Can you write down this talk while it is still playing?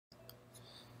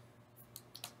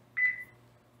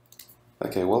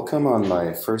Okay, welcome on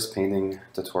my first painting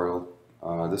tutorial.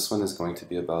 This one is going to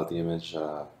be about the image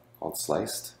called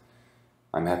Sliced.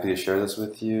 I'm happy to share this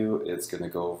with you. It's going to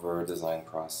go over a design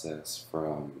process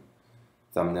from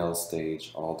thumbnail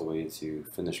stage all the way to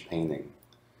finished painting.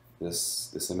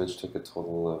 This image took a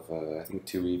total of, I think,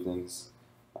 2 evenings,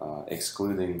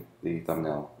 excluding the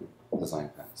thumbnail design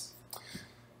pass.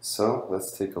 So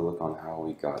let's take a look on how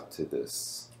we got to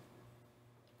this.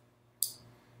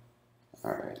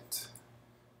 Alright.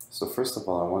 So first of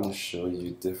all, I want to show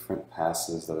you different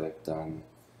passes that I've done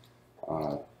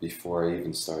before I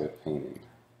even started painting.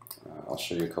 I'll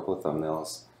show you a couple of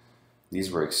thumbnails.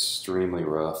 These were extremely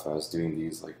rough. I was doing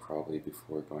these like probably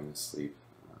before going to sleep.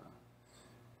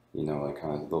 You know, like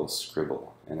kind of a little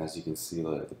scribble. And as you can see,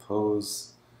 the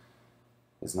pose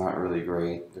is not really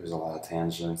great. There's a lot of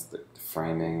tangents. The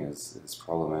framing is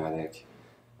problematic.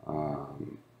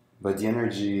 But the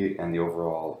energy and the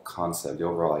overall concept, the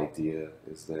overall idea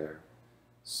is there.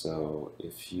 So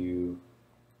if you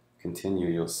continue,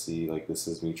 you'll see like this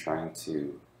is me trying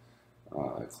to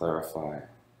clarify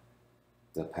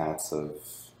the paths of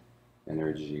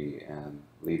energy and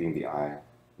leading the eye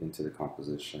into the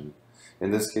composition. In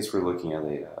this case, we're looking at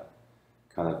a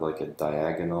kind of like a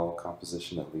diagonal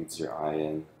composition that leads your eye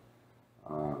in.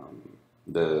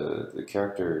 The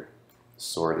character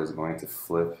sword is going to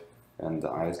flip, and the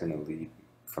eye is going to lead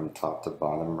from top to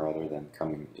bottom rather than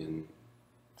coming in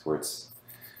towards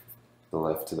the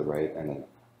left to the right and then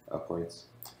upwards.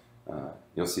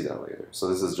 You'll see that later. So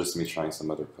this is just me trying some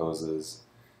other poses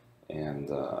and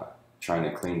trying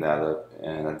to clean that up.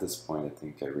 And at this point, I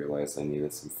think I realized I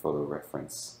needed some photo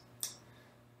reference.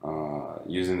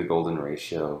 Using the golden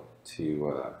ratio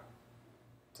to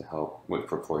help with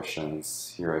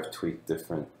proportions. Here I've tweaked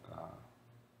different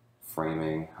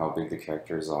framing, how big the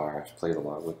characters are. I've played a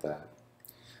lot with that.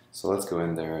 So let's go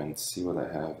in there and see what I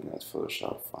have in that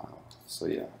Photoshop file. So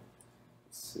yeah,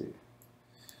 let's see.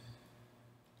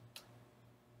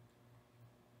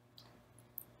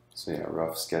 So yeah,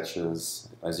 rough sketches.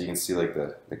 As you can see, like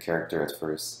the character at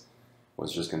first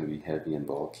was just going to be heavy and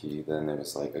bulky. Then it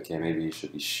was like, okay, maybe he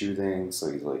should be shooting.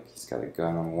 So he's got a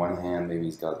gun on one hand, maybe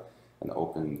he's got an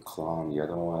open claw on the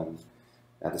other one.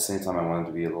 At the same time, I wanted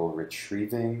to be a little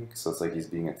retrieving, so it's like he's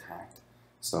being attacked.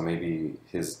 So maybe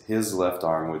his left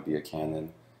arm would be a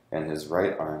cannon, and his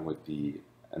right arm would be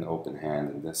an open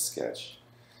hand in this sketch.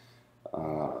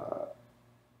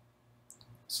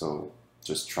 So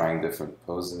just trying different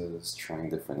poses, trying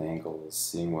different angles,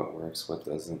 seeing what works, what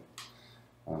doesn't.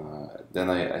 Then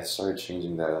I started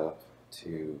changing that up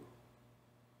to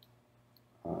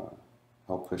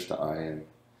help push the eye in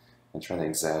and try to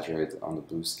exaggerate on the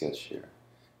blue sketch here.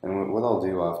 And what I'll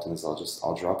do often is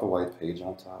I'll drop a white page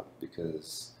on top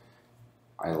because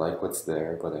I like what's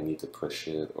there, but I need to push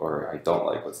it, or I don't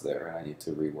like what's there and I need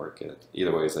to rework it.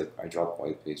 Either way, it's like I drop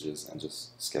white pages and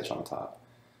just sketch on top.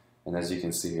 And as you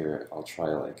can see here, I'll try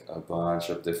like a bunch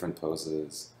of different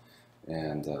poses,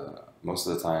 and most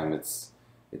of the time it's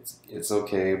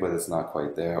okay, but it's not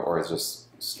quite there, or it's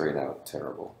just straight out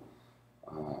terrible.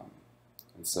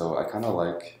 And so I kind of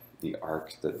like the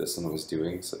arc that this one was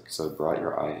doing, so it brought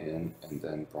your eye in and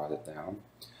then brought it down.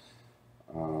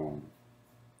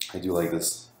 I do like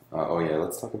this. Oh yeah,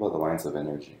 let's talk about the lines of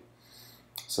energy.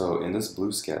 So in this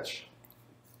blue sketch,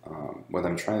 what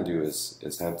I'm trying to do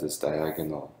is have this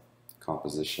diagonal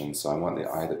composition. So I want the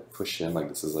eye to push in, like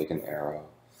this is like an arrow.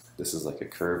 This is like a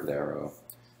curved arrow,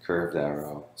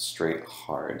 straight,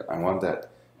 hard. I want that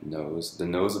nose. The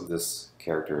nose of this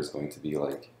character is going to be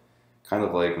like kind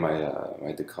of like my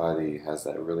Ducati has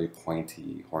that really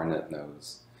pointy hornet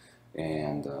nose,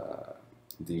 and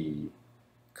the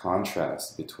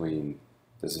contrast between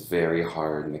this very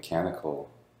hard mechanical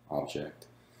object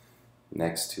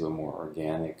next to a more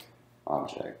organic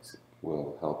object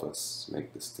will help us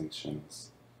make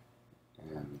distinctions,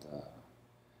 and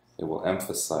it will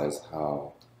emphasize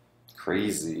how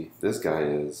crazy this guy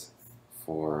is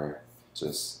for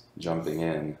just jumping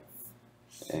in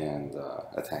and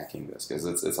attacking this, because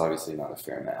it's obviously not a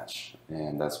fair match,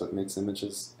 and that's what makes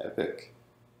images epic.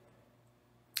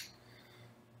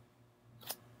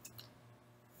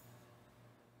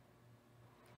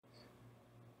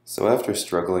 So after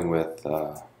struggling with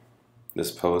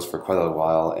this pose for quite a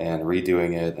while and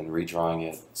redoing it and redrawing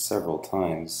it several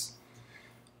times,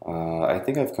 I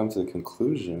think I've come to the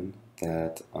conclusion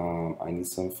that I need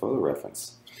some photo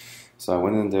reference. So I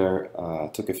went in there,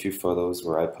 took a few photos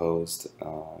where I posed,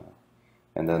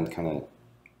 and then kind of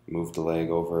moved the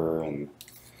leg over and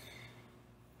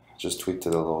just tweaked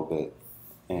it a little bit.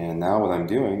 And now what I'm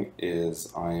doing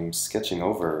is I'm sketching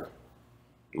over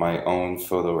my own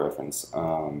photo reference.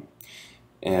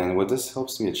 And what this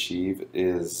helps me achieve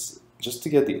is just to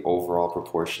get the overall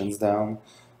proportions down.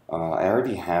 I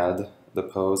already had the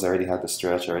pose, I already had the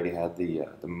stretch, I already had the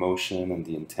motion and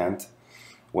the intent.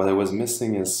 What I was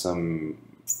missing is some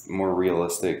more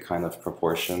realistic kind of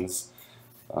proportions.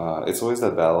 It's always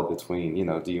that battle between,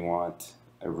 do you want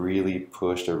a really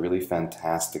pushed or really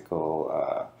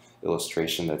fantastical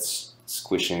illustration that's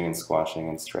squishing and squashing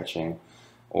and stretching,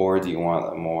 or do you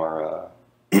want a more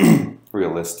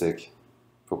realistic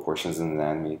proportions in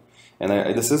anatomy?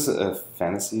 And this is a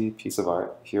fantasy piece of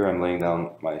art. Here I'm laying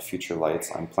down my future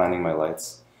lights. I'm planning my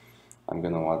lights. I'm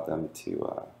gonna want them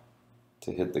to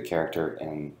hit the character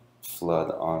and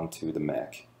flood onto the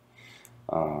mech.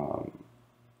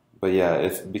 But yeah,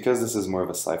 because this is more of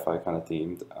a sci-fi kind of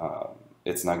themed,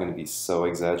 it's not going to be so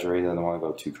exaggerated. I don't want to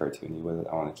go too cartoony with it.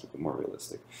 I want to keep it more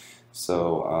realistic.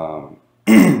 So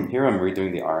here I'm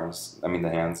redoing the arms, the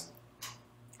hands.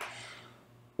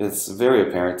 It's very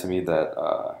apparent to me that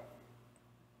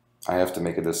I have to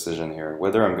make a decision here,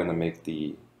 whether I'm going to make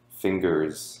the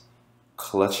fingers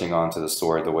clutching onto the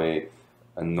sword the way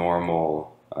a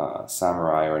normal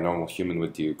samurai or a normal human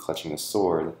would do, clutching a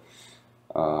sword,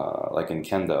 like in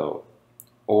kendo,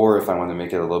 or if I want to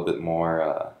make it a little bit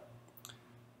more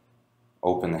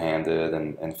open-handed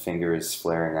and fingers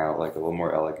flaring out, like a little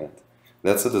more elegant.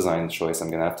 That's a design choice I'm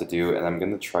going to have to do, and I'm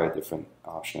going to try different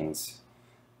options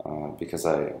because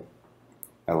I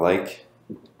like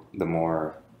the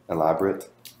more elaborate,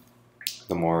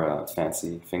 the more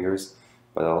fancy fingers,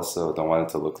 but I also don't want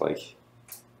it to look like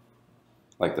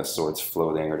the sword's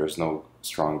floating or there's no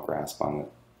strong grasp on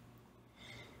it.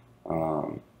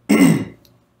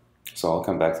 So I'll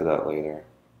come back to that later.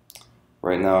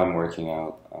 Right now I'm working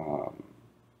out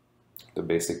the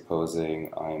basic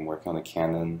posing. I'm working on the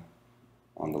cannon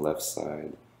on the left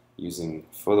side using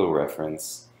photo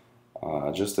reference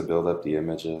just to build up the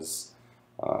images,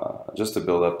 just to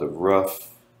build up the rough.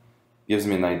 Gives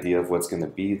me an idea of what's going to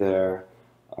be there.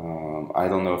 I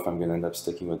don't know if I'm going to end up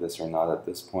sticking with this or not at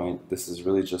this point. This is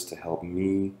really just to help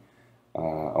me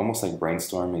almost like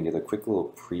brainstorm and get a quick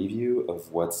little preview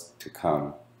of what's to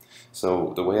come.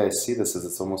 So the way I see this is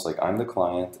it's almost like I'm the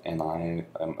client and I'm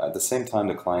at the same time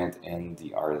the client and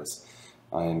the artist.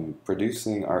 I'm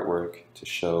producing artwork to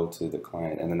show to the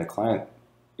client, and then the client,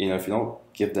 if you don't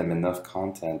give them enough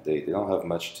content, they don't have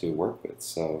much to work with.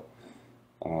 So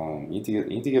you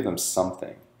need to give them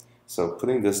something. So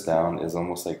putting this down is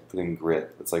almost like putting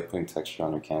grit. It's like putting texture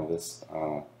on your canvas,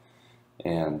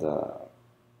 and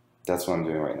that's what I'm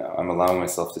doing right now. I'm allowing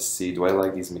myself to see, do I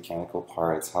like these mechanical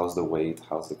parts? How's the weight?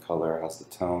 How's the color? How's the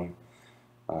tone?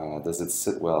 Does it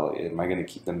sit well? Am I going to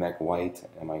keep the mech white?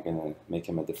 Am I going to make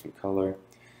him a different color?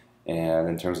 And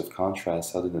in terms of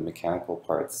contrast, how do the mechanical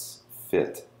parts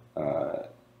fit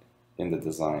in the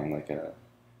design, like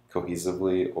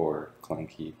cohesively or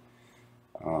clunky?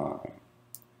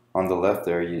 On the left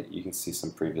there, you can see some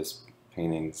previous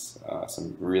paintings,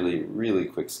 some really, really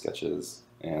quick sketches,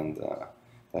 and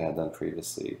I had done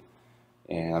previously,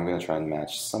 and I'm going to try and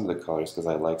match some of the colors because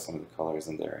I like some of the colors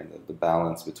in there, and the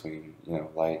balance between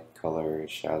light, color,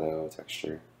 shadow,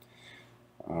 texture.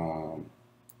 I'm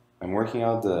working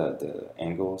out the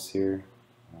angles here.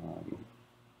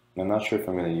 I'm not sure if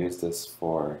I'm going to use this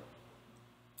for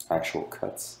actual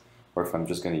cuts or if I'm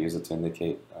just going to use it to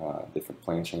indicate different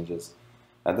plane changes.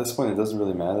 At this point, it doesn't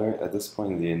really matter. At this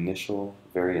point in the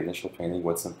very initial painting,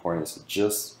 what's important is to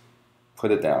just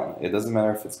put it down. It doesn't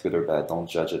matter if it's good or bad. Don't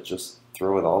judge it. Just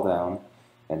throw it all down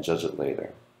and judge it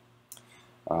later.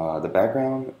 The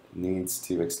background needs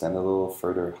to extend a little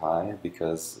further high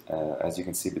because, as you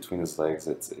can see between his legs,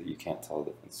 you can't tell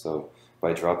the difference. So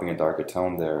by dropping a darker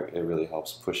tone there, it really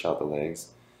helps push out the legs.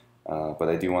 But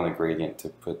I do want a gradient to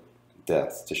put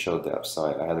depth, to show depth.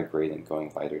 So I had a gradient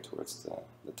going lighter towards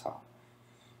the top.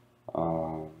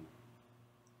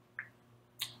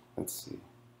 Let's see.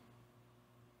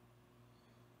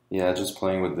 Yeah, just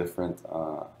playing with different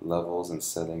levels and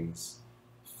settings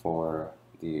for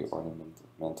the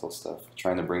ornamental stuff.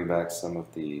 Trying to bring back some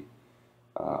of the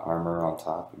armor on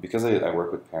top. Because I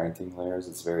work with parenting layers,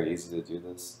 it's very easy to do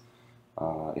this.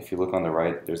 If you look on the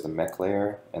right, there's the mech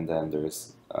layer, and then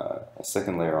there's a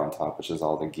second layer on top, which is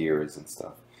all the gears and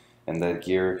stuff. And that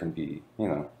gear can be,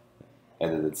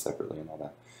 edited separately and all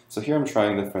that. So here I'm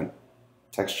trying different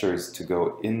textures to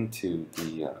go into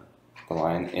the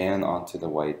line and onto the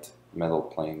white metal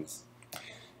planes.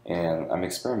 And I'm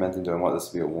experimenting. Do I want this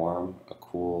to be a warm, a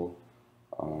cool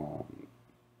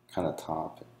kind of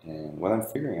top? And what I'm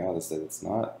figuring out is that it's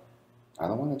not, I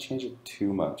don't want to change it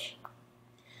too much.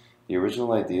 The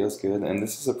original idea is good, and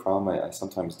this is a problem I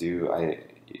sometimes do.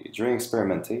 During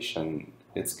experimentation,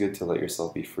 it's good to let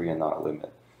yourself be free and not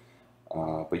limit.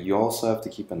 But you also have to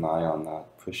keep an eye on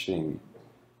not pushing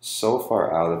so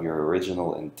far out of your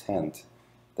original intent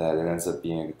that it ends up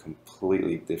being a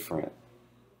completely different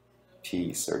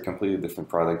piece or a completely different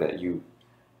product that you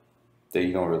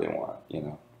don't really want, you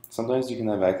know. Sometimes you can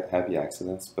have happy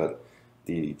accidents, but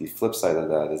the flip side of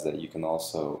that is that you can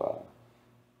also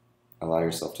allow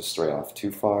yourself to stray off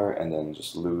too far and then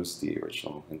just lose the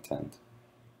original intent.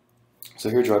 So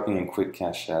here, dropping in quick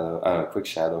shadow,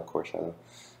 core shadow,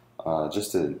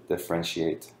 just to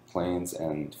differentiate planes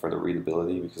and for the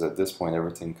readability, because at this point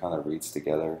everything kind of reads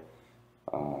together.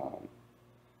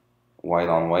 White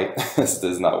on white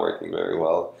is not working very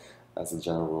well as a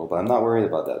general rule, but I'm not worried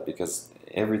about that because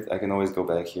I can always go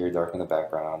back here, darken the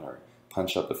background, or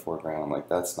punch up the foreground. Like,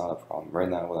 that's not a problem. Right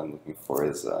now what I'm looking for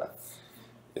is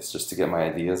it's just to get my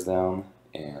ideas down,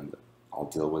 and I'll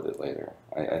deal with it later.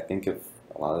 I think of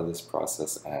a lot of this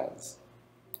process as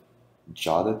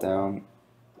jot it down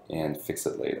and fix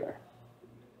it later.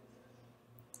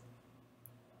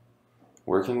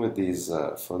 Working with these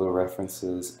photo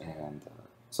references, and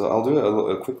so I'll do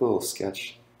a quick little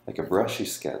sketch, like a brushy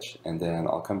sketch, and then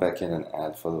I'll come back in and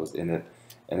add photos in it,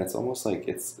 and it's almost like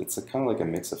it's a kind of like a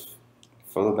mix of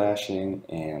photo bashing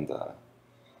and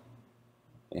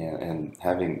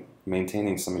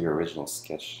maintaining some of your original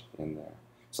sketch in there.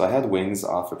 So I had wings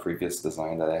off a previous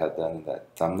design that I had done in that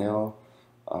thumbnail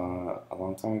a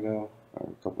long time ago, or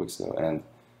a couple weeks ago, and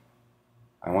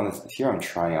I want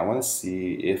to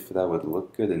see if that would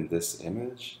look good in this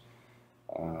image,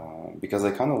 because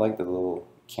I kind of like the little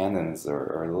cannons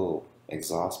or little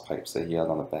exhaust pipes that he had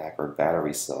on the back, or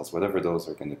battery cells, whatever those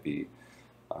are going to be.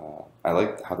 I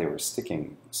liked how they were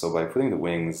sticking, so by putting the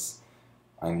wings,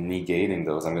 I'm negating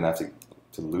those. I'm going to have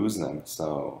to lose them.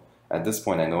 So at this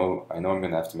point, I know I'm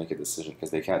going to have to make a decision, because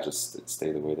they can't just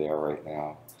stay the way they are right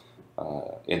now,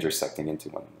 intersecting into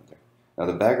one another. Now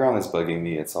the background is bugging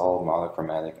me. It's all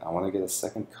monochromatic. I want to get a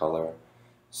second color,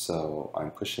 so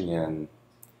I'm pushing in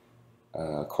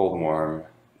a cold warm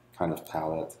kind of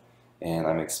palette, and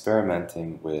I'm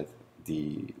experimenting with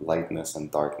the lightness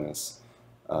and darkness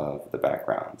of the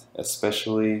background,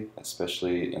 especially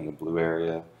in the blue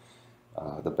area.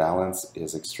 The balance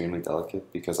is extremely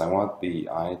delicate because I want the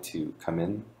eye to come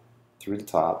in through the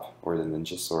top where the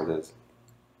ninja sword is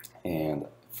and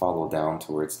follow down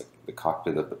towards the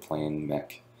cockpit of the plane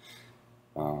mech.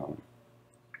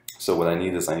 So what I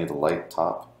need is a light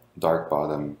top, dark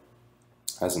bottom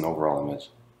as an overall image.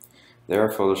 There,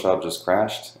 Photoshop just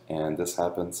crashed, and this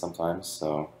happens sometimes,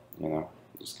 so, you know,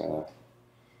 just gotta...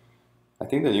 I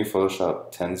think the new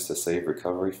Photoshop tends to save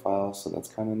recovery files, so that's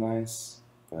kind of nice,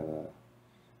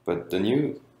 but the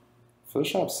new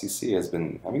Photoshop CC has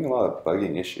been having a lot of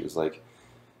bugging issues, like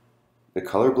the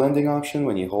color blending option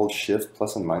when you hold Shift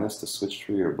plus and minus to switch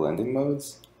through your blending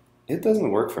modes. It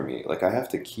doesn't work for me. Like, I have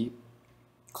to keep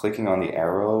clicking on the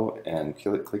arrow and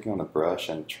clicking on the brush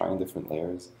and trying different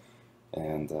layers.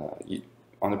 And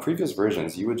on the previous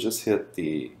versions, you would just hit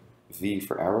the V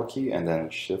for arrow key and then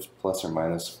Shift plus or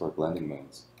minus for blending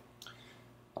modes.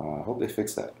 I hope they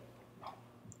fix that.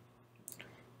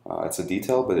 It's a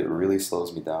detail, but it really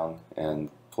slows me down and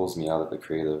pulls me out of the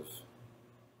creative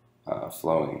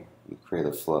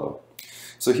flow.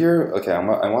 So here, okay,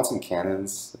 I want some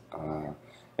cannons,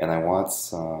 and I want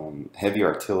some heavy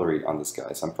artillery on this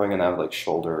guy. So I'm probably gonna have like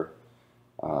shoulder,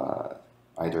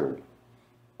 either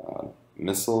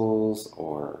missiles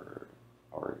or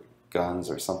guns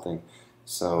or something.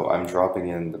 So I'm dropping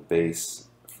in the base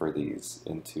for these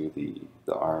into the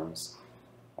arms.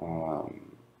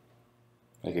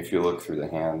 Like, if you look through the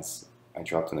hands, I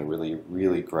dropped in a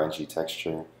really grungy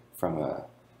texture from a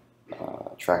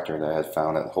tractor that I had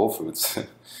found at Whole Foods,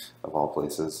 of all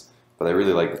places. But I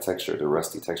really like the texture, the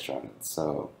rusty texture on it.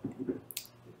 So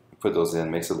I put those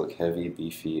in, makes it look heavy,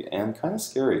 beefy, and kind of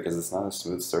scary because it's not a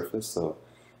smooth surface. So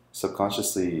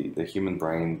subconsciously, the human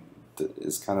brain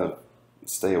is kind of,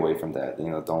 stay away from that. You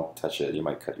know, don't touch it. You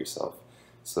might cut yourself.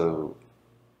 So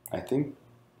I think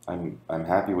I'm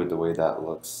happy with the way that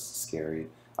looks scary.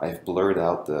 I've blurred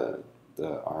out the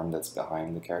arm that's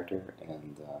behind the character,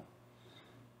 and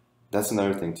that's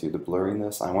another thing too, the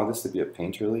blurriness. I want this to be a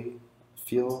painterly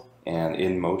feel and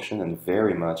in motion and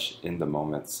very much in the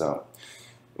moment. So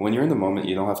when you're in the moment,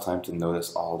 you don't have time to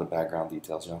notice all the background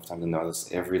details. You don't have time to notice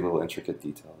every little intricate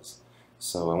details.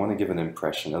 So I want to give an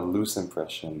impression, a loose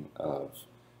impression of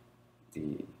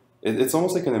it's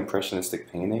almost like an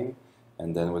impressionistic painting,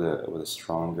 and then with a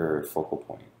stronger focal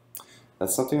point.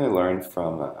 That's something I learned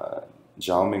from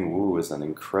Zhaoming Wu, is an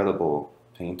incredible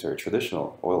painter,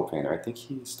 traditional oil painter. I think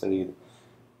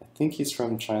he's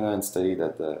from China and studied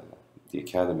at the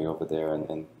academy over there,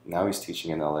 and now he's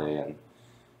teaching in LA, and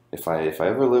if I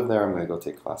ever live there, I'm gonna go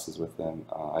take classes with him.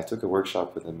 I took a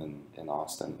workshop with him in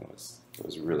Austin. It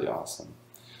was really awesome.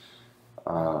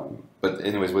 But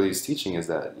anyways, what he's teaching is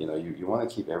that you want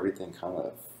to keep everything kind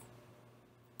of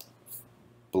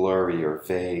blurry or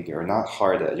vague or not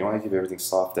hard edge. You want to keep everything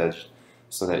soft edge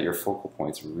so that your focal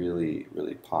points really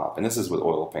pop. And this is with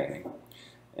oil painting.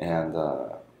 And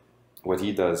what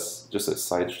he does, just a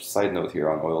side note here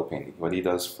on oil painting, what he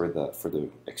does for the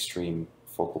extreme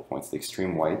focal points, the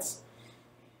extreme whites.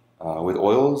 With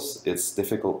oils, it's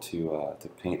difficult to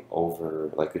paint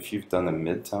over. Like if you've done a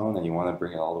mid-tone and you want to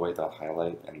bring it all the way to a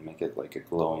highlight and make it like a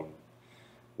glowing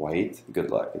white,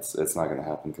 good luck. It's not going to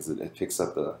happen because it picks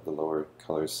up the lower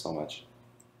colors so much.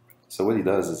 So what he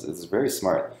does is very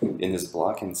smart. In his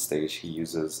blocking stage, he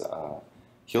uses,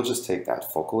 he'll just take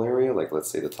that focal area, like let's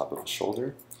say the top of a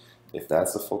shoulder. If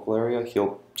that's the focal area,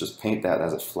 he'll just paint that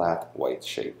as a flat white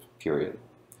shape, period.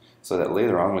 So that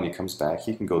later on when he comes back,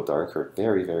 he can go darker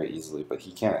very easily, but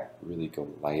he can't really go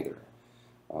lighter.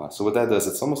 So what that does,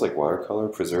 it's almost like watercolor,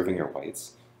 preserving your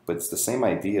whites, but it's the same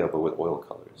idea, but with oil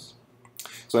colors.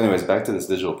 So anyways, back to this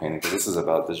digital painting, because this is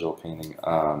about digital painting.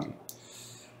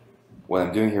 What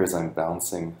I'm doing here is I'm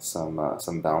bouncing some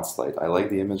bounce light. I like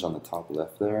the image on the top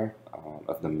left there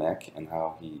of the mech and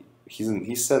how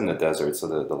he's set in the desert, so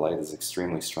the light is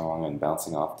extremely strong and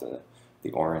bouncing off the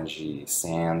orangey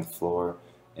sand floor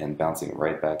and bouncing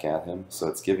right back at him. So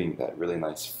it's giving that really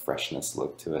nice freshness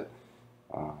look to it.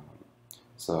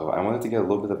 So I wanted to get a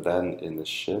little bit of that in the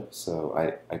ship, so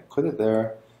I put it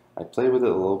there. I played with it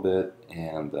a little bit,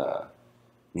 and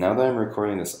now that I'm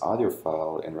recording this audio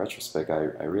file, in retrospect,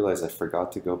 I realized I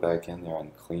forgot to go back in there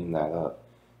and clean that up.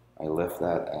 I left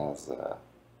that as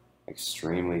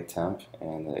extremely temp,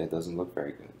 and it doesn't look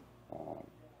very good.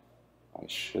 I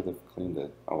should have cleaned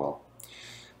it. Oh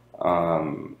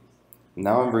well.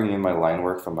 Now I'm bringing in my line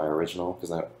work from my original,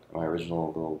 my original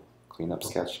little cleanup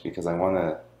sketch, because I want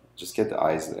to just get the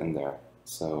eyes in there.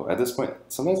 So at this point,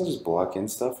 sometimes I just block in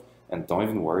stuff and don't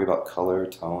even worry about color,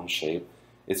 tone, shape.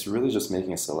 It's really just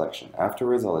making a selection.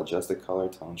 Afterwards, I'll adjust the color,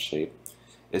 tone, shape.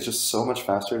 It's just so much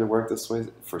faster to work this way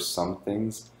for some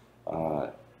things.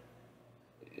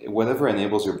 Whatever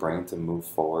enables your brain to move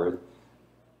forward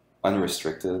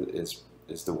unrestricted is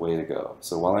the way to go.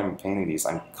 So while I'm painting these,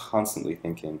 I'm constantly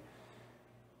thinking,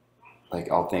 like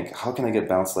I'll think, how can I get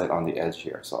bounce light on the edge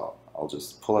here? So I'll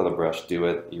just pull out a brush, do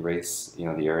it, erase the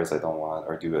areas I don't want,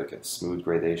 or do like a smooth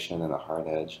gradation and a hard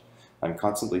edge. I'm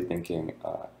constantly thinking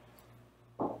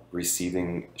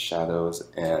receding shadows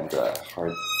and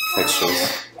hard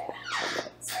textures.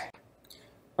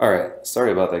 Alright,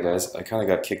 sorry about that guys. I kind of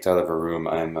got kicked out of a room.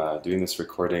 I'm doing this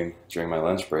recording during my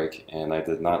lunch break, and I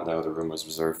did not know the room was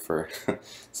reserved for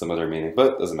some other meeting,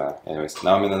 but it doesn't matter. Anyways,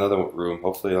 now I'm in another room.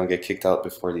 Hopefully I don't get kicked out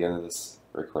before the end of this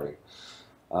recording.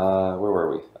 Where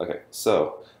were we? Okay,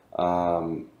 so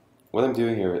what I'm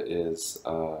doing here is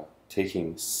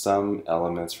taking some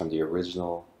elements from the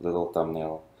original little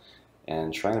thumbnail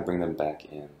and trying to bring them back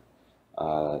in.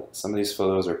 Some of these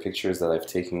photos are pictures that I've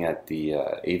taken at the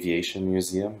Aviation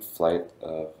Museum,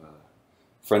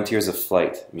 Frontiers of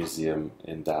Flight Museum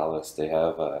in Dallas. They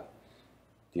have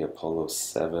the Apollo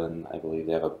 7, I believe.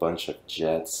 They have a bunch of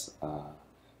jets.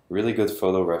 Really good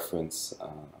photo reference.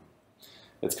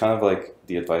 It's kind of like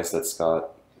the advice that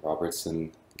Scott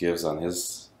Robertson gives on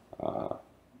his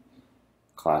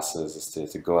classes,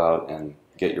 is to go out and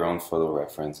get your own photo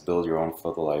reference, build your own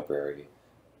photo library,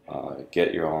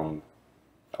 get your own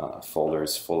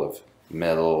folders full of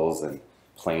metals and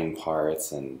plane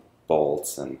parts and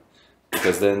bolts, and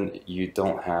because then you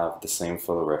don't have the same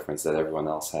photo reference that everyone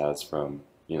else has from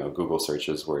Google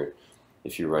searches, where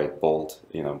if you write bolt,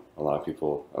 a lot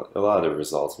of the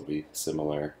results will be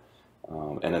similar.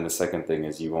 And then the second thing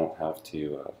is you won't have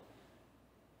to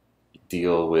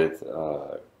deal with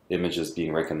images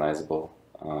being recognizable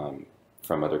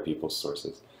from other people's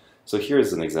sources. So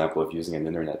here's an example of using an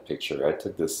internet picture. I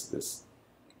took this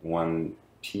one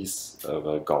piece of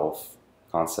a golf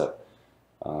concept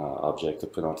object to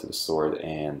put onto the sword,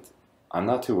 and I'm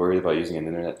not too worried about using an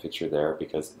internet picture there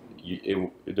because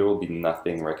there will be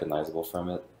nothing recognizable from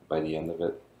it by the end of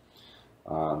it.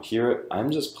 Here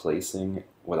I'm just placing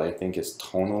what I think is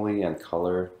tonally and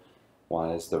color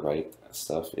wise the right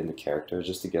stuff in the character,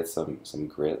 just to get some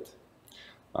grit.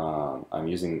 I'm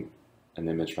using an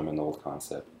image from an old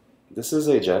concept. This is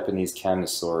a Japanese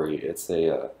kamisori. It's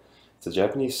a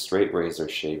Japanese straight razor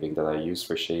shaving that I use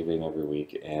for shaving every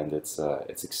week, and it's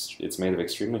made of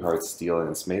extremely hard steel, and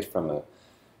it's made from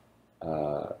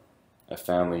a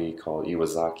family called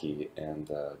Iwazaki, and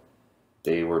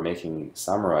they were making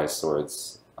samurai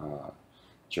swords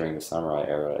during the samurai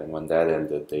era, and when that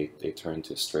ended, they turned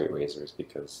to straight razors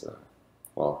because,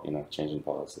 well, you know, changing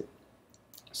policy.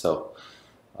 So,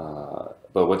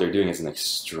 but what they're doing is an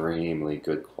extremely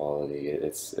good quality.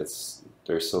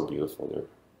 They're so beautiful. They're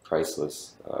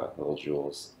priceless little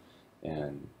jewels,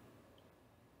 and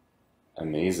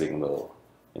amazing little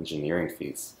engineering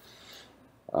feats.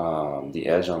 The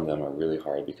edge on them are really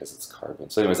hard because it's carbon.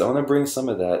 So anyways, I want to bring some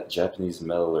of that Japanese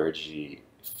metallurgy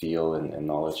feel and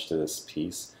knowledge to this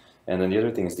piece. And then the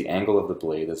other thing is the angle of the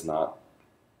blade is not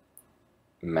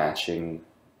matching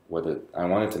what I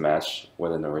wanted to match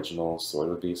what an original sword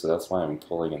would be, so that's why I'm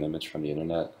pulling an image from the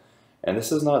internet. And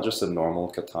this is not just a normal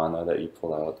katana that you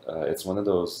pull out. It's one of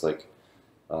those like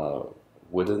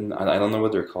wooden, I don't know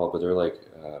what they're called, but they're like,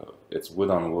 it's wood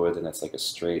on wood, and it's like a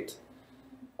straight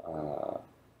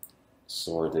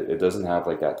sword. It doesn't have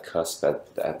like that cusp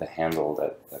at the handle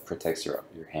that protects your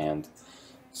hand.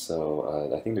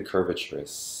 So I think the curvature is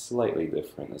slightly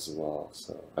different as well.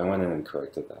 So I went in and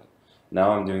corrected that.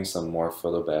 Now I'm doing some more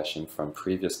photo bashing from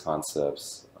previous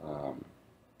concepts.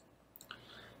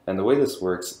 And the way this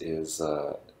works is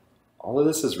all of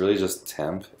this is really just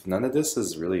temp. None of this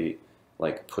is really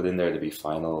like put in there to be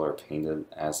final or painted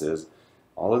as is.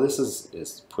 All of this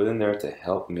is put in there to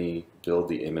help me build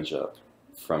the image up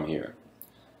from here.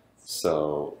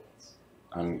 So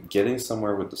I'm getting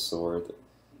somewhere with the sword.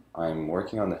 I'm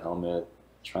working on the helmet,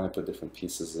 trying to put different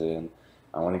pieces in.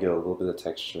 I want to get a little bit of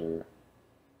texture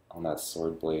on that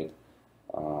sword blade,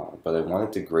 but I want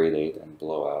it to gradate and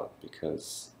blow out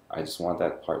because I just want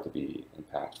that part to be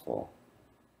impactful.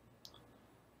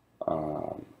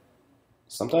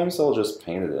 Sometimes I'll just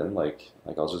paint it in, like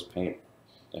I'll just paint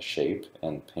a shape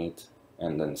and paint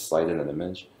and then slide in an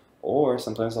image, or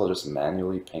sometimes I'll just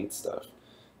manually paint stuff.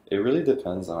 It really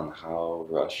depends on how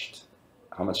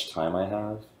much time I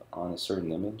have on a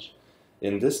certain image.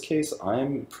 In this case,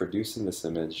 I'm producing this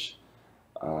image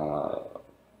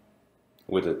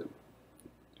with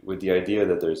the idea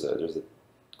that there's a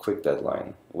quick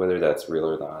deadline, whether that's real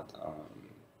or not.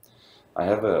 I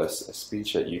have a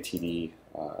speech at UTD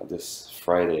this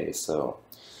Friday, so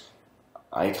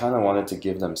I kind of wanted to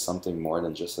give them something more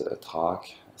than just a talk.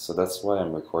 So that's why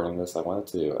I'm recording this. I wanted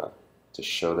to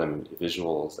show them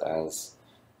visuals as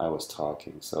I was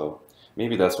talking. So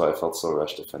maybe that's why I felt so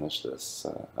rushed to finish this.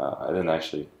 I didn't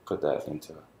actually put that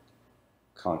into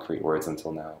concrete words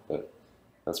until now, but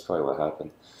that's probably what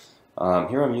happened.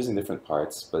 Here I'm using different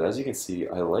parts, but as you can see,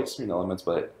 I like certain elements,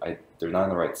 but they're not in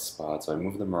the right spot, so I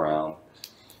move them around.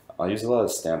 I'll use a lot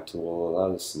of stamp tool, a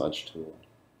lot of smudge tool.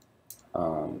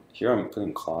 Here I'm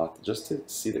putting cloth just to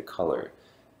see the color,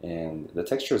 and the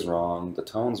texture is wrong, the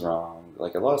tone's wrong,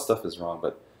 like a lot of stuff is wrong,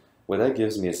 but what that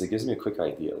gives me is it gives me a quick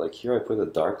idea. Like here I put a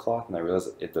dark cloth and I realize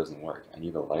it doesn't work. I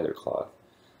need a lighter cloth.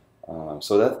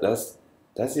 So that's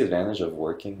the advantage of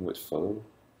working with photos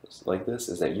like this,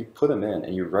 is that you put them in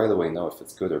and you right away know if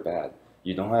it's good or bad.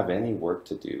 You don't have any work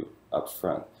to do up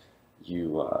front.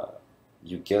 You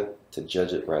get to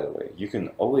judge it right away. You can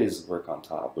always work on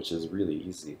top, which is really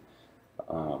easy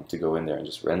to go in there and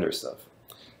just render stuff.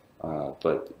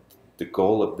 But the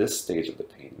goal of this stage of the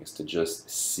painting is to just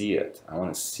see it. I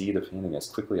want to see the painting as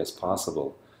quickly as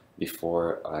possible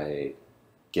before I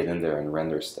get in there and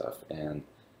render stuff. And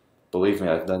believe me,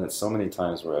 I've done it so many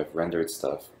times where I've rendered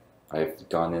stuff. I've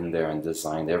gone in there and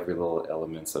designed every little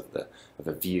elements of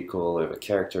a vehicle, of a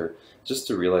character, just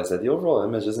to realize that the overall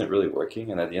image isn't really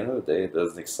working, and at the end of the day it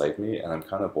doesn't excite me, and I'm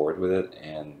kind of bored with it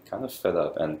and kind of fed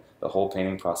up, and the whole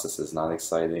painting process is not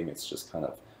exciting. It's just kind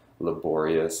of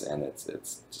laborious, and it's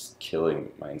just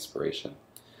killing my inspiration.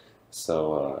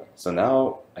 So so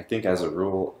now I think, as a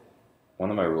rule, one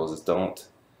of my rules is don't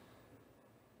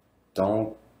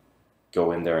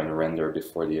go in there and render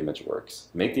before the image works.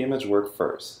 Make the image work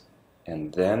first,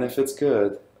 and then if it's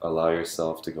good, allow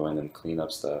yourself to go in and clean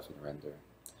up stuff and render.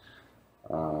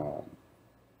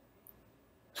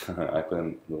 I put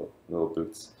in little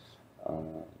boots.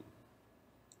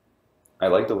 I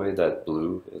like the way that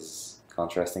blue is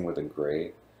contrasting with the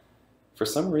gray. For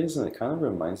some reason, it kind of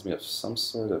reminds me of some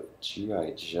sort of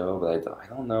G.I. Joe, but I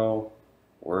don't know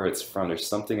where it's from. There's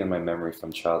something in my memory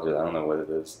from childhood. I don't know what it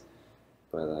is,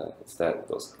 but it's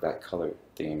that color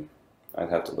theme. I'd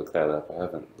have to look that up. I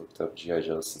haven't looked up G.I.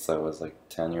 Joe since I was like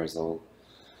 10 years old.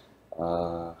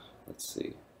 Let's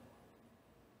see.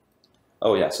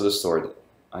 Oh yeah, so the sword.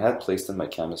 I had placed in my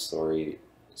Kamisori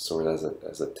sword as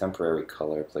a temporary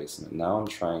color placement. Now I'm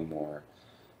trying more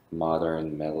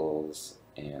modern metals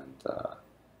and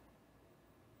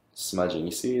smudging.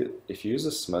 You see, if you use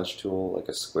a smudge tool, like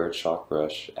a square chalk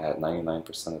brush at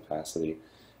 99% opacity,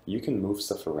 you can move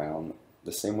stuff around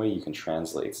the same way you can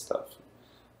translate stuff.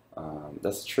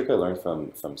 That's a trick I learned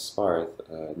from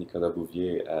Sparth, Nicolas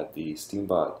Bouvier at the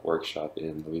Steambot workshop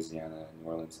in Louisiana, New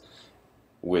Orleans,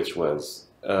 which was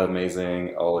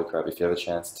amazing. Holy crap! If you have a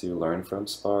chance to learn from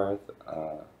Sparth,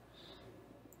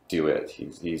 do it.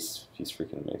 He's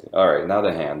freaking amazing. All right, now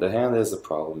the hand. The hand is a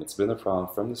problem. It's been a problem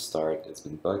from the start. It's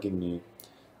been bugging me.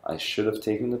 I should have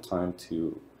taken the time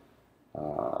to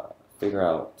figure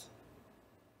out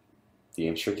the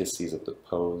intricacies of the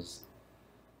pose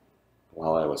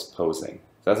while I was posing.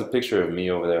 That's a picture of me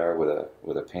over there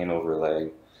with a paint overlay,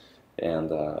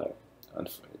 and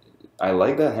I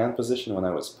like that hand position when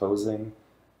I was posing,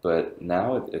 but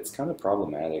now it's kind of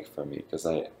problematic for me because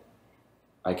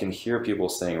I can hear people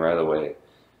saying right away,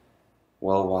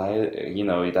 well, why, you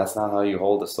know, that's not how you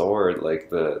hold the sword, like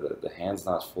the hand's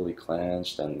not fully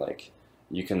clenched, and like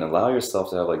you can allow yourself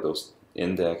to have like those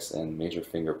index and major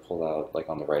finger pull out like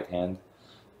on the right hand,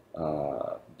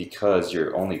 because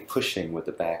you're only pushing with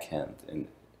the backhand and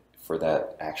for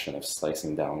that action of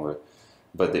slicing downward.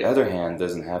 But the other hand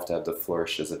doesn't have to have the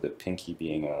flourishes of the pinky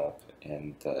being up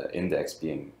and the index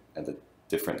being at a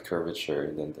different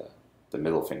curvature than the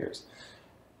middle fingers.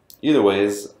 Either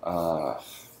ways, I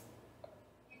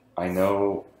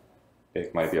know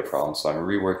it might be a problem, so I'm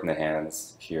reworking the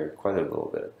hands here quite a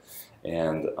little bit,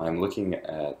 and I'm looking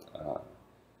at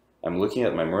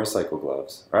my motorcycle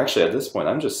gloves. Or actually, at this point,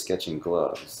 I'm just sketching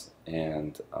gloves,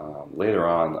 and later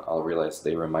on, I'll realize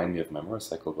they remind me of my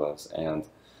motorcycle gloves, and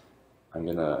I'm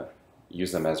gonna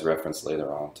use them as reference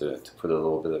later on to put a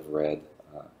little bit of red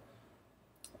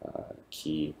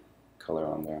key color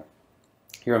on there.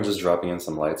 Here I'm just dropping in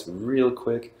some lights real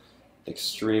quick,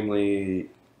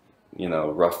 extremely, you know,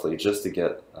 roughly, just to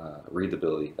get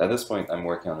readability. At this point, I'm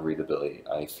working on readability.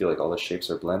 I feel like all the shapes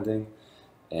are blending,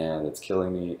 and it's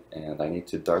killing me, and I need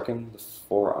to darken the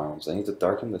forearms. I need to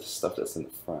darken the stuff that's in the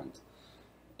front,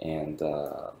 and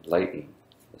lighten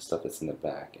the stuff that's in the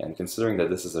back. And considering that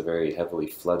this is a very heavily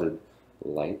flooded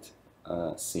light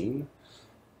scene,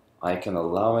 I can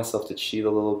allow myself to cheat a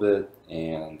little bit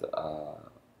and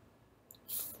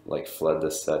like flood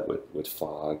the set with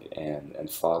fog and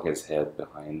fog his head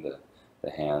behind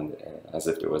the hand as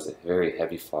if there was a very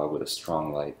heavy fog with a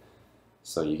strong light.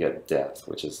 So you get depth,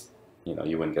 which is, you know,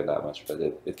 you wouldn't get that much, but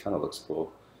it kind of looks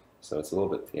cool. So it's a little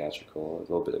bit theatrical, a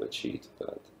little bit of a cheat,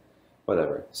 but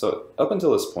whatever. So up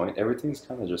until this point, everything's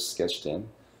kind of just sketched in,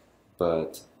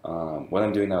 but what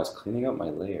I'm doing now is cleaning up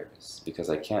my layers because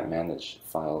I can't manage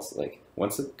files. Like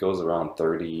once it goes around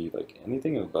 30, like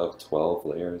anything above 12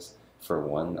 layers for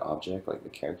one object, like the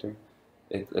character,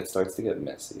 it starts to get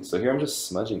messy. So here I'm just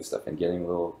smudging stuff and getting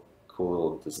little cool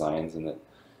little designs in it.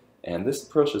 And this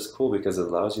approach is cool because it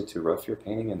allows you to rough your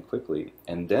painting in quickly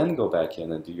and then go back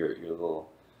in and do your little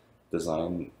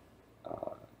design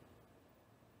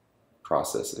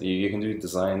process. You can do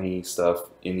designy stuff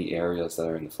in the areas that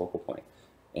are in the focal point,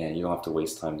 and you don't have to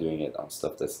waste time doing it on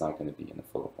stuff that's not going to be in the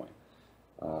focal point.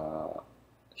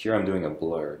 Here I'm doing a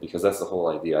blur because that's the whole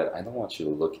idea. I don't want you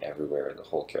to look everywhere, the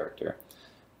whole character.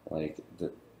 Like,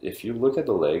 if you look at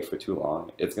the leg for too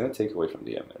long, it's going to take away from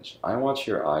the image. I want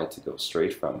your eye to go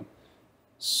straight from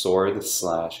sword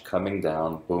slash coming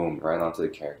down, boom, right onto the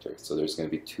character. So there's going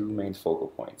to be two main focal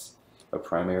points, a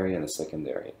primary and a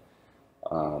secondary.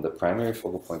 The primary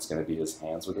focal point is going to be his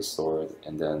hands with his sword,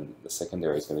 and then the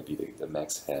secondary is going to be the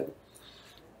mech's head.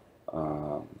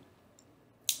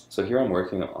 So here I'm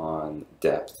working on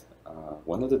depth.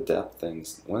 One of the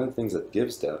things that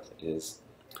gives depth is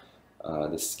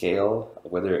the scale,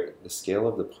 whether the scale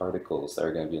of the particles that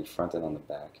are going to be in front and on the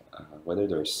back, whether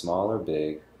they're small or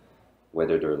big,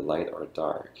 whether they're light or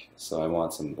dark. So I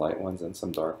want some light ones and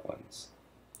some dark ones,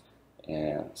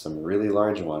 and some really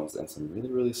large ones and some really,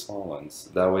 really small ones.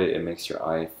 That way it makes your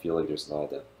eye feel like there's a lot of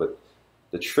depth. But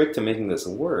the trick to making this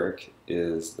work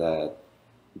is that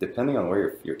depending on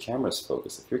where your camera's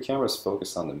focused, if your camera's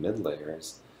focused on the mid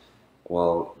layers,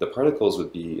 well, the particles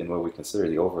would be in what we consider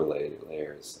the overlay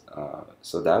layers.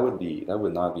 So that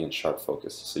would not be in sharp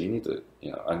focus. So you need to,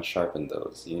 you know, unsharpen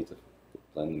those. You need to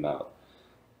blend them out.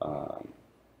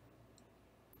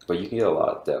 But you can get a lot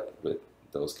of depth with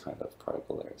those kind of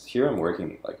particle layers. Here I'm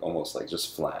working like almost like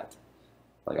just flat.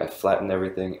 Like I flattened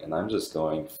everything and I'm just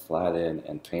going flat in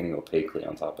and painting opaquely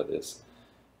on top of this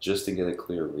just to get a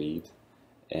clear read.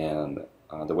 And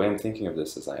the way I'm thinking of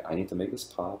this is I need to make this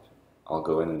pop. I'll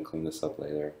go in and clean this up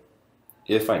later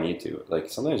if I need to. Like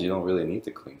sometimes you don't really need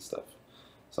to clean stuff.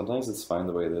 Sometimes it's fine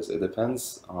the way it is. It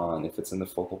depends on if it's in the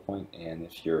focal point and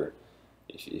if you're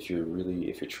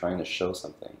trying to show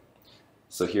something.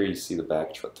 So here you see the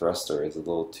back thruster is a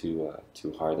little too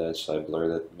hard edged, so I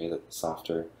blurred it, made it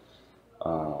softer.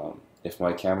 If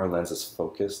my camera lens is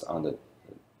focused on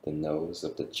the nose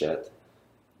of the jet.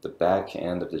 The back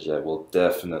end of the jet will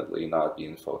definitely not be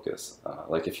in focus.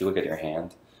 Like if you look at your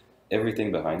hand,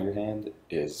 everything behind your hand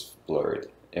is blurred.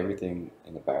 Everything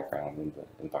in the background, in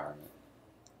the environment.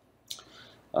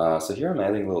 So here I'm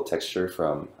adding a little texture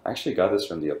from, I actually got this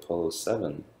from the Apollo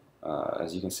 7,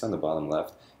 as you can see on the bottom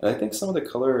left. And I think some of the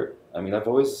color, I mean,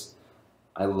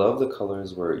 I love the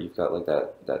colors where you've got like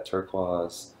that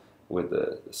turquoise with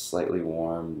the slightly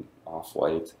warm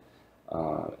off-white.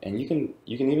 And you can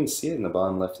even see it in the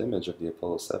bottom left image of the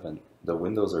Apollo 7. The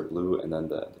windows are blue and then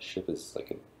the ship is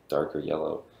like a darker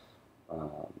yellow.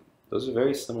 Those are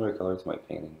very similar colors to my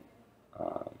painting.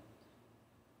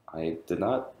 I did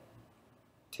not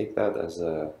take that as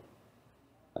a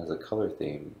color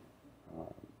theme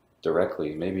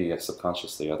directly, maybe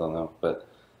subconsciously, I don't know, but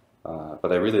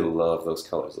I really love those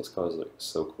colors. Those colors look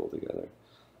so cool together.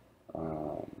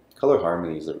 Color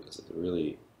harmony is a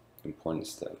really important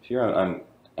step. Here I'm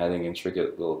adding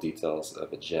intricate little details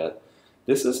of a jet.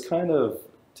 This is kind of,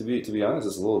 to be honest,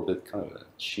 it's a little bit kind of a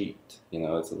cheat. You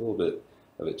know, it's a little bit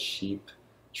of a cheap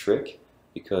trick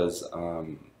because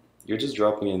you're just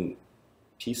dropping in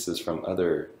pieces from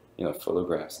other, you know,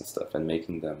 photographs and stuff and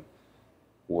making them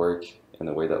work in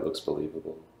a way that looks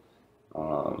believable.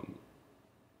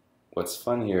 What's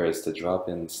fun here is to drop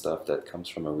in stuff that comes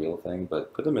from a real thing,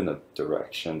 but put them in a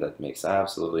direction that makes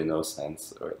absolutely no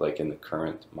sense, or like in the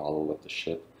current model of the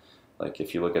ship. Like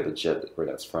if you look at the jet where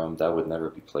that's from, that would never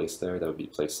be placed there, that would be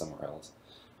placed somewhere else.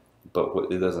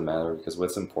 But it doesn't matter, because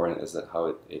what's important is that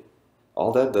how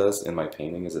all that does in my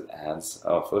painting is it adds,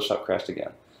 oh, Photoshop crashed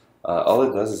again. All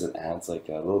it does is it adds like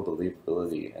a little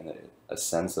believability and a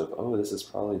sense of, oh, this is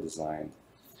probably designed.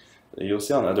 You'll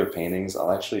see on other paintings,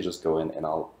 I'll actually just go in and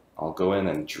I'll go in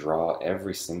and draw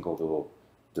every single little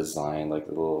design, like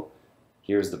the little,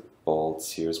 here's the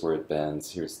bolts, here's where it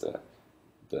bends, here's the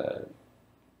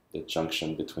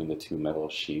junction between the two metal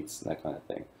sheets, and that kind of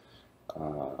thing.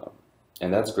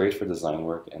 And that's great for design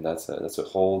work, and that's a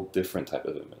whole different type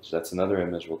of image. That's another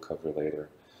image we'll cover later.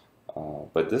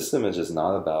 But this image is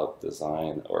not about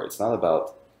design, or it's not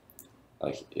about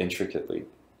like intricately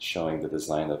showing the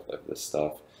design of this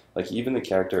stuff. Like even the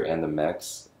character and the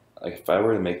mechs, like if I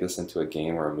were to make this into a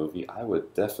game or a movie, I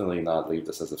would definitely not leave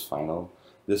this as a final.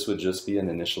 This would just be an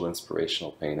initial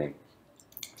inspirational painting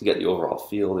to get the overall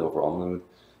feel, the overall mood,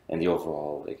 and the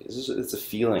overall, like, it's a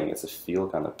feeling, it's a feel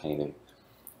kind of painting.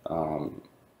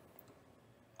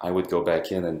 I would go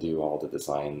back in and do all the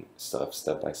design stuff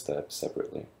step by step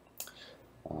separately.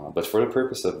 But for the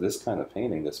purpose of this kind of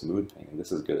painting, this mood painting,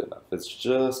 this is good enough. It's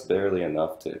just barely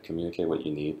enough to communicate what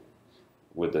you need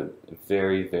with a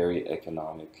very, very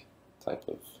economic type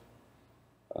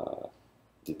of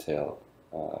detail.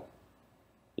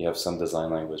 You have some design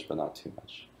language, but not too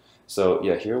much. So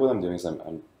yeah, here what I'm doing is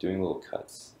I'm doing little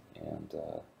cuts, and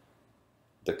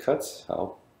the cuts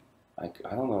help. I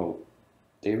don't know,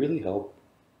 they really help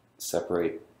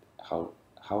separate how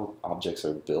objects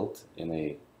are built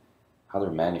in how they're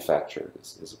manufactured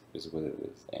is what it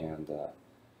is. And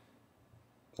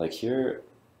like here,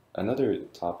 another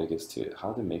topic is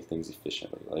how to make things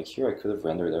efficiently. Like here I could have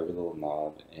rendered every little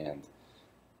knob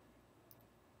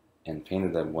and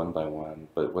painted them one by one,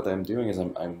 but what I'm doing is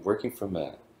I'm working from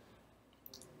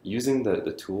using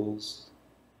the tools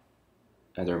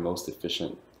in their most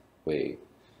efficient way.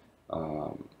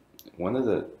 One of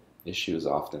the issues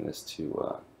often is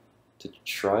to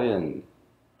try and,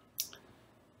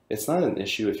 it's not an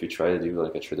issue if you try to do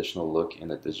like a traditional look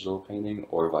in a digital painting,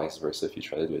 or vice versa if you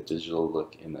try to do a digital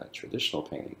look in a traditional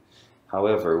painting.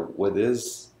 However, what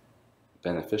is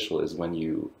beneficial is when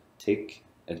you take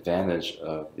advantage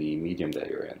of the medium that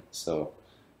you're in. So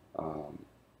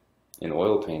in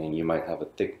oil painting, you might have a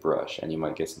thick brush and you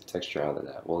might get some texture out of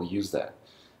that. We'll use that.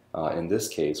 In this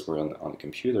case, we're on a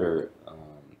computer.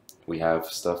 We have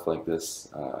stuff like this.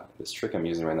 This trick I'm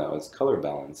using right now is color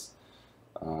balance.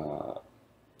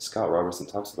 Scott Robertson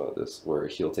talks about this, where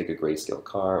he'll take a grayscale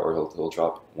car, or he'll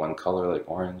drop one color like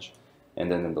orange,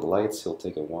 and then in the lights he'll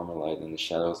take a warmer light, and in the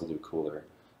shadows he'll do cooler,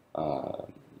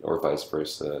 or vice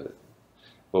versa.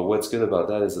 But what's good about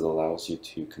that is it allows you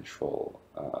to control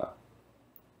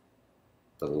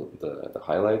the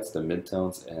highlights, the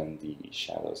midtones, and the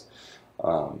shadows.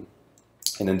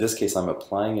 And in this case, I'm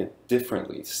applying it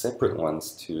differently, separate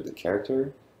ones to the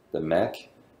character, the mech,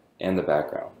 and the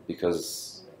background,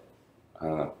 because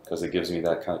it gives me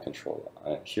that kind of control.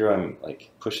 Here I'm like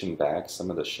pushing back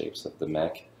some of the shapes of the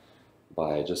mech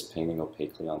by just painting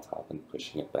opaquely on top and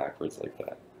pushing it backwards like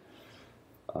that.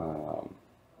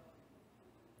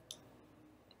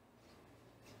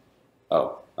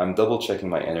 Oh, I'm double checking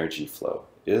my energy flow.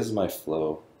 Is my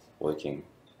flow working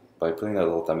by putting that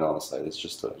little thumbnail on the side, it's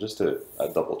just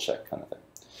a double check kind of thing.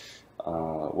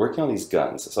 Working on these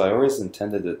guns. So I always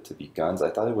intended it to be guns.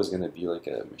 I thought it was going to be like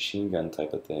a machine gun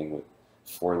type of thing with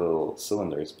 4 little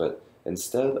cylinders, but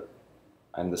instead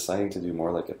I'm deciding to do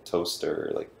more like a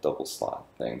toaster, like double slot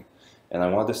thing. And I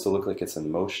want this to look like it's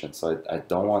in motion, so I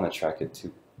don't want to track it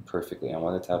too perfectly. I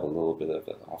want it to have a little bit of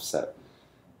an offset.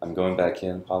 I'm going back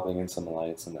in, popping in some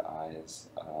lights in the eyes.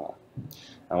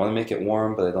 I want to make it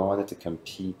warm, but I don't want it to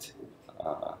compete.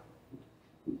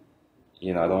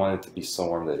 You know, I don't want it to be so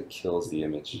warm that it kills the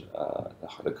image,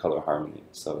 the color harmony.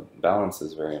 So balance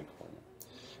is very important.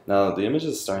 Now the image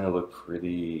is starting to look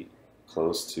pretty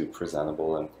close to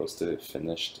presentable and close to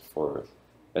finished for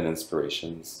an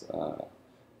Inspirations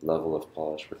level of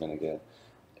polish we're going to get.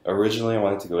 Originally I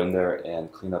wanted to go in there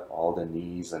and clean up all the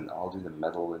knees and I'll do the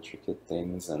metal intricate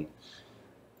things, and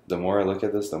the more I look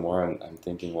at this, the more I'm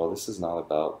thinking, well, this is not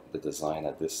about the design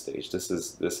at this stage.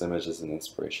 This image is an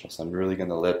inspirational, so I'm really going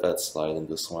to let that slide in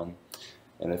this one.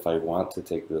 And if I want to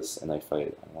take this and if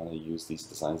I want to use these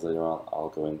designs later on, I'll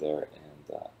go in there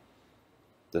and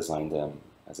design them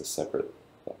as a separate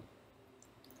thing.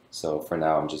 So for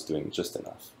now, I'm just doing just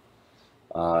enough.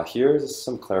 Here's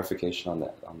some clarification on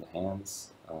the hands,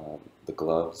 the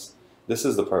gloves. This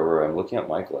is the part where I'm looking at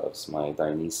my gloves, my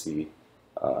Dainese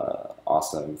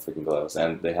awesome freaking gloves,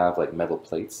 and they have like metal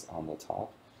plates on the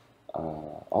top.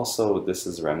 Also, this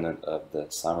is remnant of the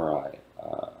samurai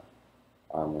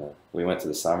armor. We went to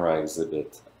the samurai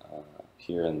exhibit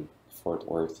here in Fort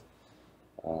Worth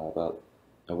about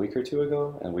a week or 2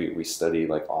 ago, and we studied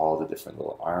like all the different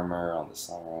little armor on the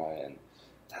samurai, and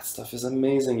that stuff is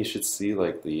amazing. You should see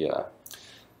like the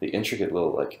intricate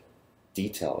little like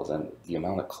details and the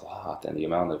amount of cloth and the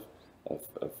amount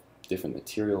of different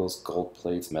materials, gold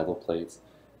plates, metal plates.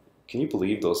 Can you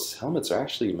believe those helmets are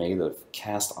actually made of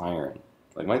cast iron?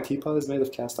 Like my teapot is made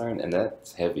of cast iron, and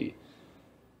that's heavy.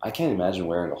 I can't imagine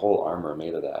wearing a whole armor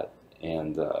made of that.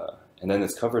 And then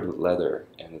it's covered with leather,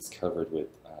 and it's covered with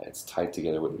it's tied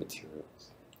together with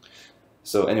materials.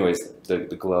 So anyways, the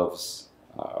gloves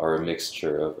are a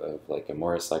mixture of like a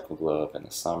motorcycle glove and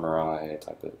a samurai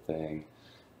type of thing.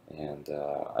 And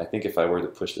I think if I were to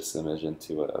push this image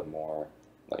into a more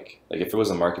like if it was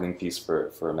a marketing piece for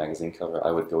a magazine cover,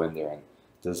 I would go in there and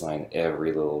design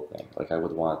every little thing. Like I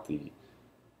would want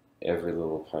every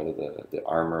little part of the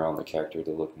armor on the character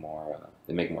to look more,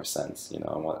 to make more sense. You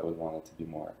know, I would want it to be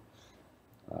more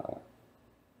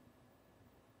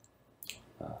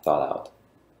thought out.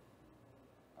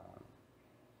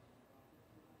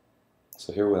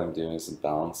 So here what I'm doing is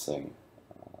balancing,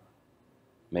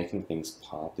 making things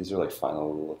pop. These are like final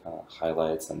little kind of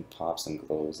highlights and pops and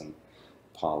glows and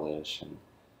polish, and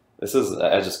this is,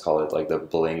 I just call it like the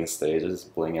bling stage,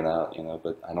 just blinging out, you know,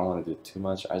 but I don't want to do too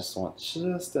much. I just want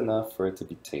just enough for it to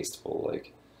be tasteful.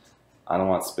 Like, I don't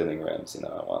want spinning rims, you know,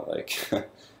 I want like,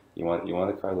 you want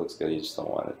the car looks good, you just don't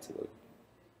want it to look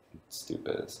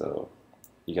stupid. So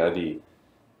you gotta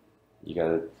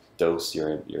dose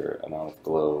your amount of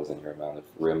glows and your amount of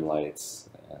rim lights,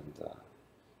 and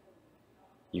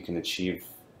you can achieve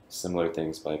similar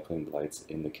things by putting the lights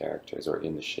in the characters or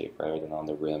in the shape rather than on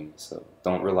the rim. So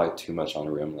don't rely too much on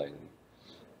rim lighting.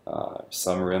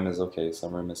 Some rim is okay,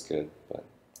 some rim is good, but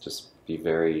just be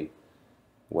very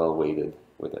well weighted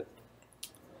with it.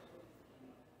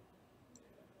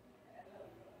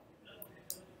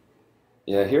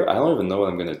 Yeah, here I don't even know what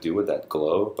I'm gonna do with that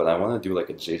glow, but I want to do like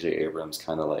a J.J. Abrams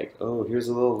kind of like, oh, here's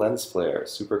a little lens flare,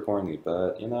 super corny,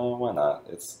 but you know, why not?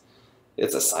 It's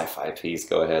a sci-fi piece,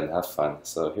 go ahead and have fun.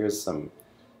 So here's some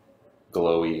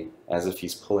glowy, as if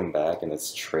he's pulling back and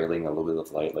it's trailing a little bit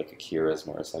of light like Akira's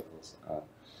motorcycles.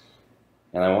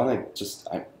 And I want to just,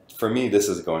 for me, this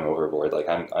is going overboard. Like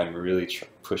I'm really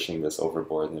pushing this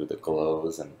overboard with the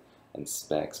glows and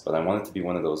specs, but I want it to be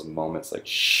one of those moments like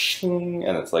shing,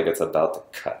 and it's like it's about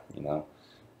to cut, you know?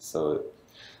 So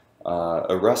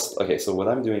a rust, okay, so what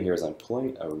I'm doing here is I'm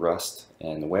pulling a rust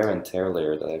and wear and tear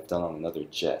layer that I've done on another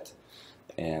jet.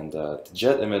 And the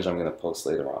jet image I'm going to post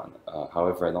later on.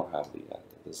 However, I don't have the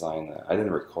design. I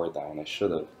didn't record that one. I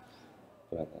should have,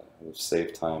 but it would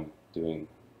save time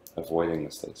avoiding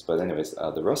mistakes. But anyways,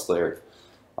 the rust layer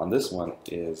on this one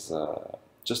is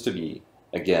just to be,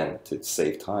 again, to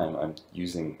save time, I'm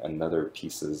using another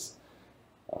piece's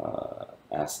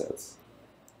assets.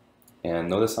 And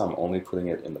notice how I'm only putting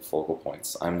it in the focal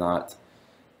points. I'm not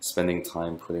spending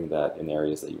time putting that in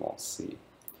areas that you won't see.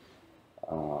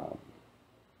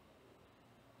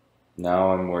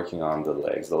 Now I'm working on the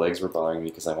legs. The legs were bothering me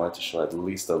because I wanted to show at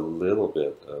least a little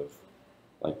bit of,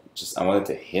 like, I wanted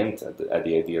to hint at the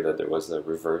idea that there was a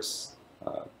reverse,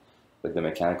 like the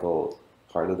mechanical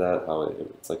part of that, how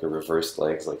it's like a reversed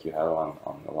legs like you have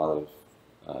on a lot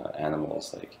of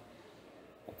animals, like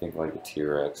I think like the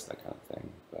T-Rex, that kind of thing.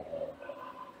 But,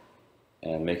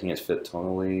 and making it fit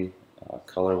tonally,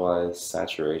 color-wise,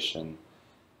 saturation.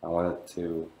 I want it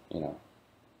to, you know,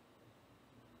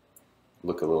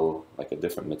 look a little like a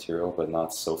different material, but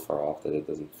not so far off that it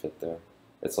doesn't fit there.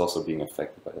 It's also being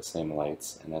affected by the same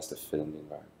lights and has to fit in the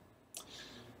environment.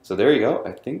 So there you go.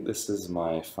 I think this is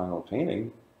my final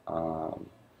painting.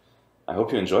 I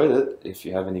hope you enjoyed it. If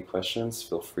you have any questions,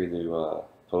 feel free to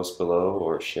post below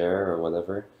or share or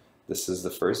whatever. This is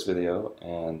the first video,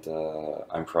 and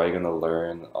I'm probably going to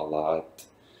learn a lot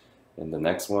in the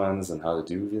next ones and how to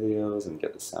do videos and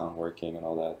get the sound working and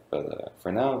all that. But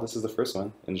for now, this is the first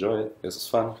one. Enjoy it. This was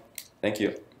fun. Thank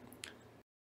you.